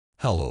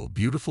Hello,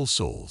 beautiful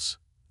souls.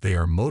 They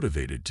are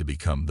motivated to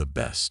become the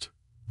best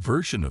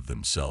version of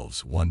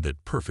themselves, one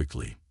that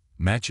perfectly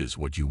matches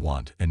what you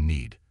want and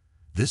need.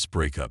 This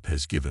breakup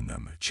has given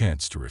them a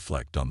chance to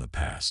reflect on the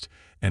past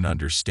and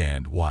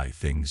understand why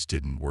things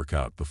didn't work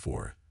out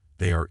before.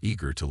 They are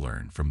eager to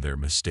learn from their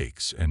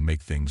mistakes and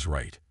make things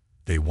right.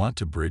 They want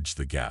to bridge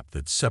the gap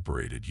that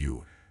separated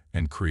you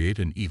and create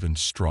an even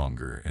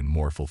stronger and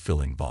more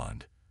fulfilling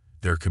bond.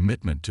 Their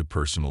commitment to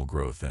personal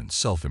growth and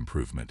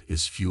self-improvement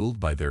is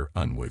fueled by their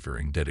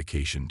unwavering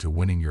dedication to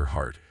winning your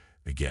heart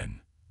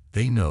again.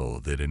 They know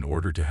that in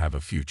order to have a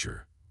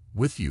future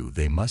with you,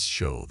 they must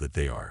show that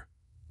they are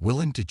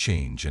willing to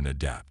change and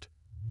adapt.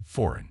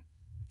 Foreign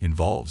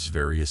involves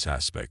various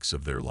aspects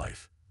of their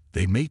life.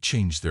 They may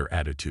change their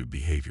attitude,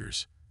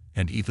 behaviors,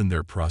 and even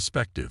their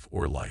perspective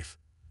or life.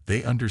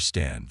 They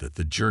understand that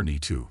the journey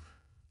to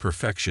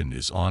perfection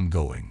is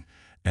ongoing,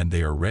 and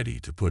they are ready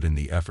to put in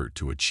the effort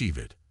to achieve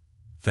it.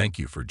 Thank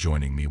you for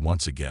joining me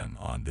once again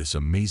on this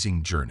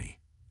amazing journey.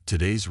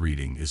 Today's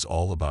reading is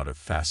all about a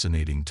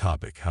fascinating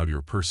topic: how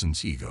your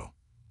person's ego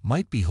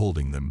might be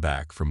holding them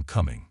back from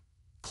coming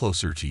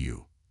closer to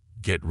you.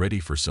 Get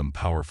ready for some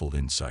powerful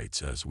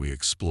insights as we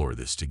explore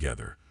this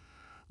together.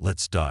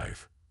 Let's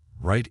dive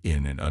right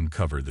in and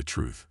uncover the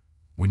truth.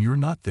 When you're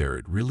not there,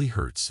 it really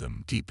hurts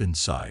them deep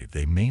inside.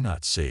 They may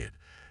not say it,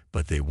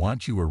 but they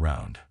want you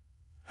around.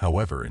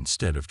 However,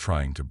 instead of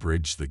trying to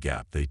bridge the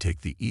gap, they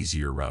take the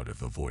easier route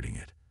of avoiding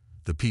it.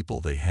 The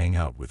people they hang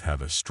out with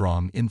have a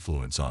strong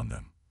influence on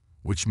them,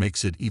 which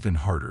makes it even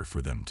harder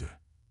for them to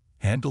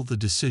handle the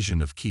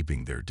decision of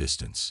keeping their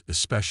distance,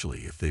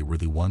 especially if they were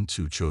the ones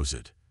who chose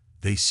it.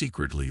 They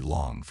secretly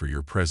long for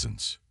your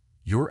presence.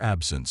 Your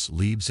absence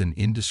leaves an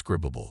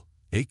indescribable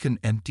ache, an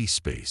empty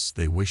space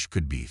they wish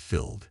could be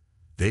filled.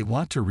 They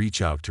want to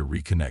reach out to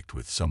reconnect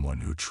with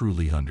someone who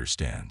truly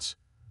understands,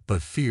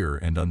 but fear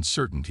and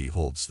uncertainty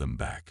holds them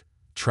back.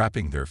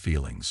 Trapping their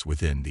feelings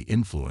within the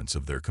influence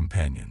of their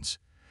companions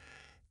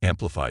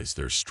amplifies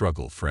their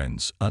struggle.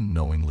 Friends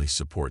unknowingly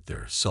support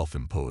their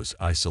self-imposed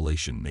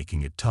isolation,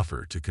 making it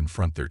tougher to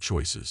confront their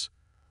choices.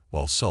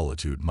 While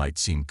solitude might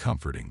seem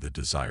comforting, the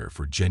desire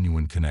for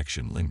genuine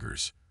connection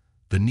lingers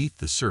beneath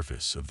the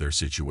surface of their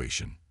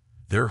situation.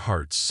 Their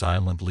hearts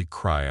silently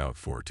cry out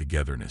for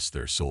togetherness.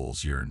 Their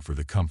souls yearn for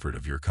the comfort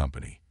of your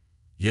company.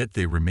 Yet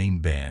they remain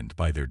bound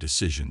by their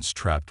decisions,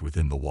 trapped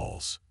within the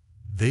walls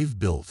they've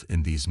built.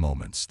 In these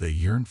moments, they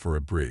yearn for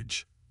a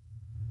bridge,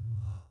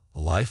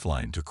 a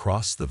lifeline to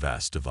cross the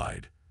vast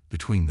divide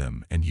between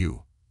them and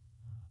you.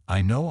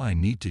 I know I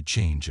need to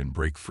change and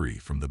break free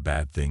from the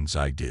bad things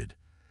I did.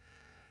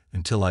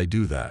 Until I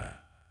do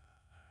that,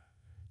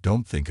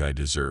 don't think I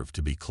deserve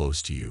to be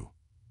close to you.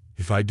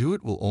 If I do,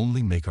 it will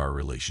only make our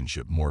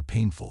relationship more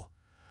painful.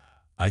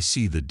 I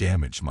see the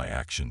damage my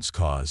actions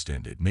caused,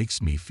 and it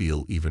makes me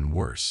feel even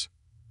worse.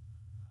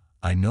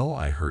 I know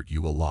I hurt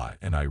you a lot,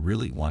 and I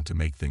really want to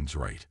make things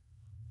right.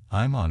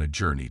 I'm on a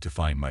journey to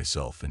find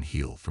myself and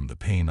heal from the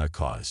pain I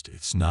caused.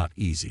 It's not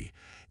easy,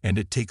 and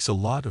it takes a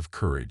lot of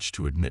courage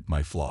to admit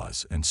my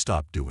flaws and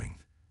stop doing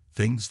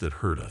things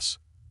that hurt us.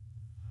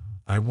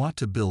 I want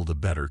to build a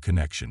better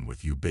connection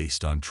with you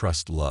based on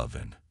trust, love,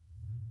 and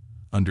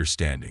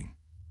understanding.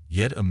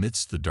 Yet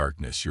amidst the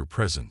darkness, your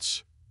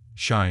presence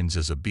shines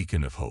as a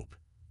beacon of hope.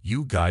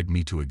 You guide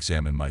me to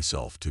examine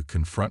myself, to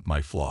confront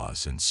my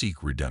flaws, and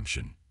seek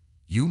redemption.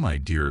 You, my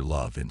dear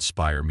love,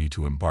 inspire me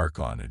to embark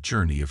on a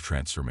journey of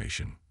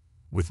transformation.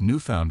 With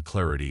newfound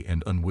clarity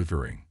and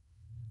unwavering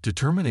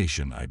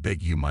determination, I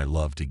beg you, my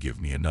love, to give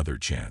me another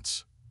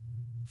chance.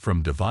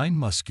 From Divine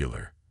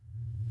Muscular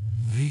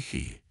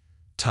VE.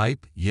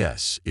 Type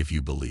yes if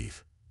you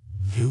believe.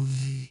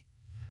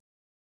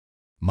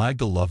 My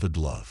beloved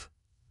love,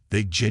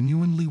 they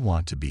genuinely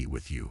want to be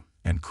with you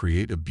and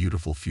create a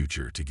beautiful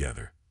future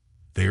together.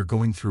 They are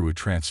going through a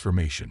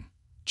transformation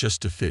just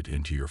to fit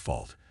into your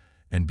fold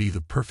and be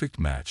the perfect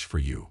match for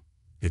you.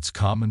 It's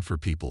common for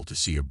people to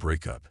see a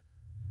breakup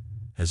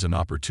as an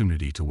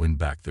opportunity to win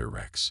back their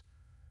ex,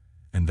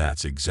 and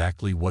that's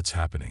exactly what's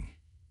happening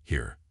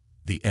here.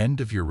 The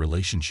end of your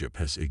relationship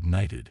has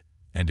ignited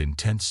an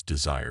intense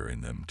desire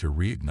in them to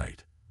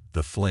reignite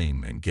the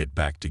flame and get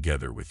back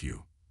together with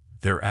you.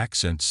 Their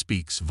accent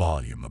speaks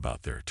volume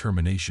about their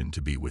determination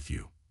to be with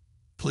you.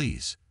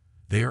 Please,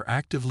 they are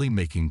actively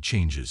making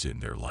changes in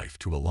their life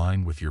to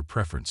align with your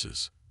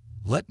preferences.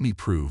 Let me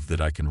prove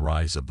that I can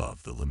rise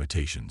above the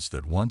limitations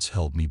that once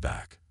held me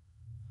back.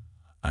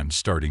 I'm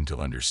starting to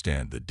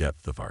understand the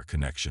depth of our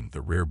connection, the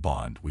rare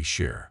bond we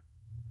share.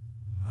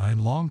 I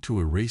long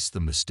to erase the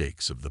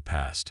mistakes of the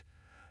past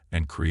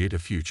and create a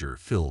future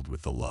filled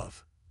with the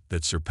love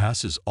that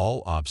surpasses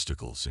all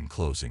obstacles. In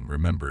closing,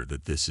 remember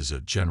that this is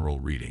a general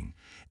reading,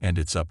 and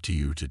it's up to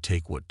you to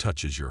take what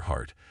touches your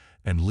heart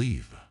and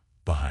leave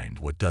behind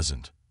what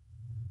doesn't.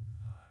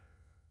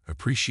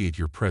 Appreciate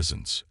your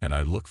presence, and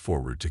I look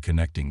forward to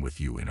connecting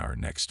with you in our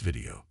next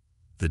video.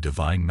 The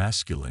Divine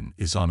Masculine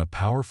is on a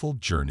powerful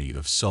journey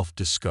of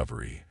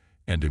self-discovery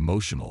and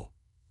emotional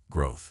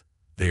growth.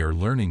 They are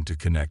learning to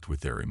connect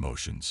with their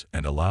emotions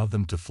and allow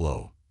them to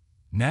flow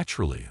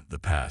Naturally, the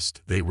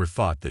past, they were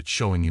thought that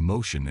showing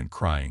emotion and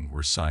crying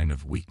were sign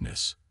of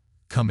weakness.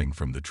 Coming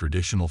from the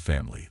traditional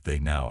family, they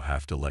now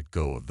have to let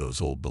go of those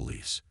old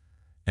beliefs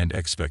and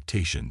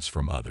expectations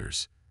from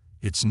others.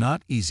 It's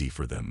not easy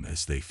for them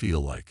as they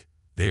feel like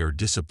they are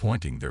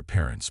disappointing their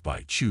parents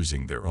by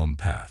choosing their own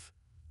path.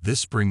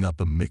 This brings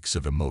up a mix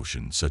of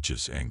emotions such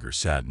as anger,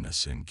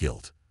 sadness, and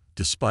guilt.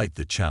 Despite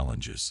the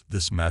challenges,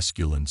 this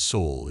masculine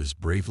soul is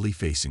bravely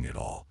facing it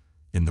all.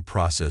 In the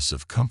process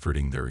of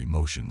comforting their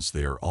emotions,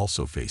 they are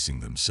also facing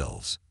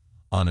themselves.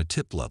 On a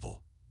tip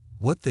level,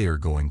 what they are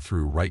going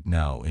through right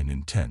now is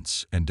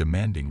intense and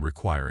demanding,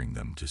 requiring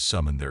them to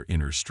summon their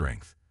inner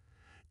strength.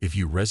 If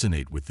you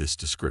resonate with this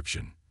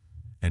description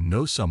and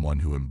know someone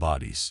who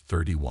embodies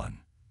 31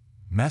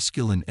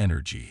 masculine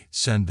energy,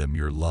 send them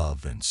your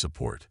love and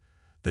support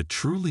that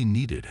truly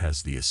needed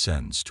as they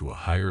ascend to a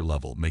higher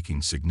level,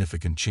 making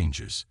significant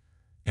changes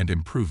and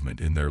improvement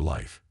in their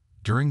life.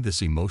 During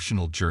this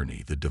emotional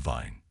journey, the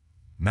divine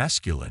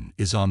masculine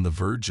is on the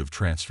verge of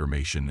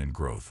transformation and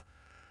growth.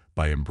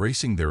 By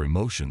embracing their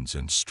emotions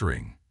and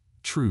staying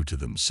true to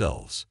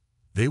themselves,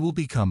 they will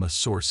become a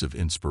source of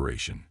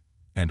inspiration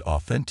and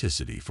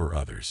authenticity for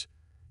others.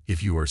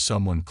 If you are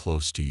someone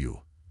close to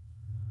you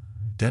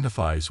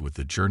identifies with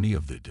the journey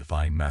of the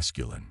divine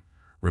masculine,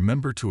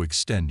 remember to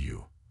extend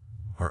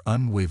our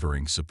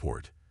unwavering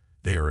support.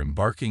 They are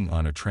embarking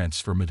on a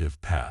transformative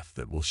path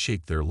that will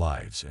shape their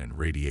lives and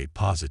radiate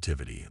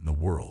positivity in the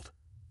world.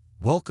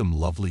 Welcome,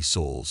 lovely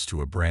souls,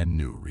 to a brand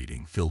new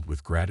reading filled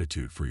with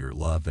gratitude for your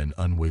love and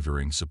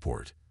unwavering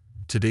support.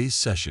 Today's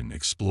session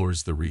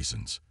explores the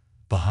reasons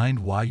behind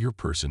why your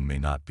person may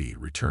not be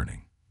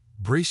returning.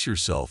 Brace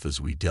yourself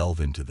as we delve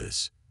into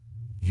this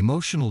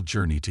emotional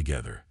journey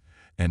together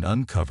and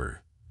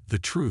uncover the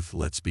truth.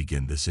 Let's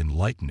begin this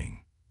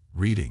enlightening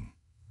reading.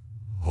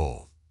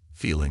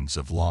 Feelings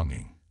of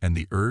longing and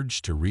the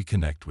urge to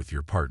reconnect with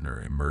your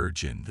partner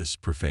emerge in this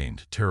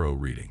profound tarot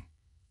reading.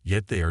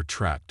 Yet they are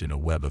trapped in a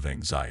web of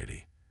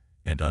anxiety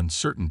and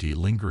uncertainty.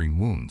 Lingering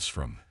wounds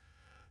from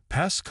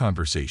past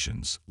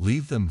conversations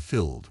leave them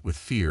filled with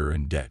fear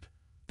and debt.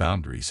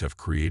 Boundaries have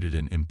created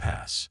an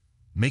impasse,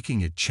 making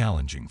it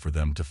challenging for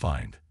them to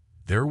find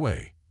their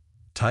way.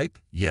 Type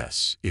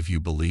yes if you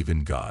believe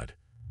in God.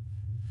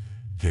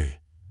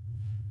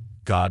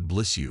 God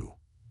bless you.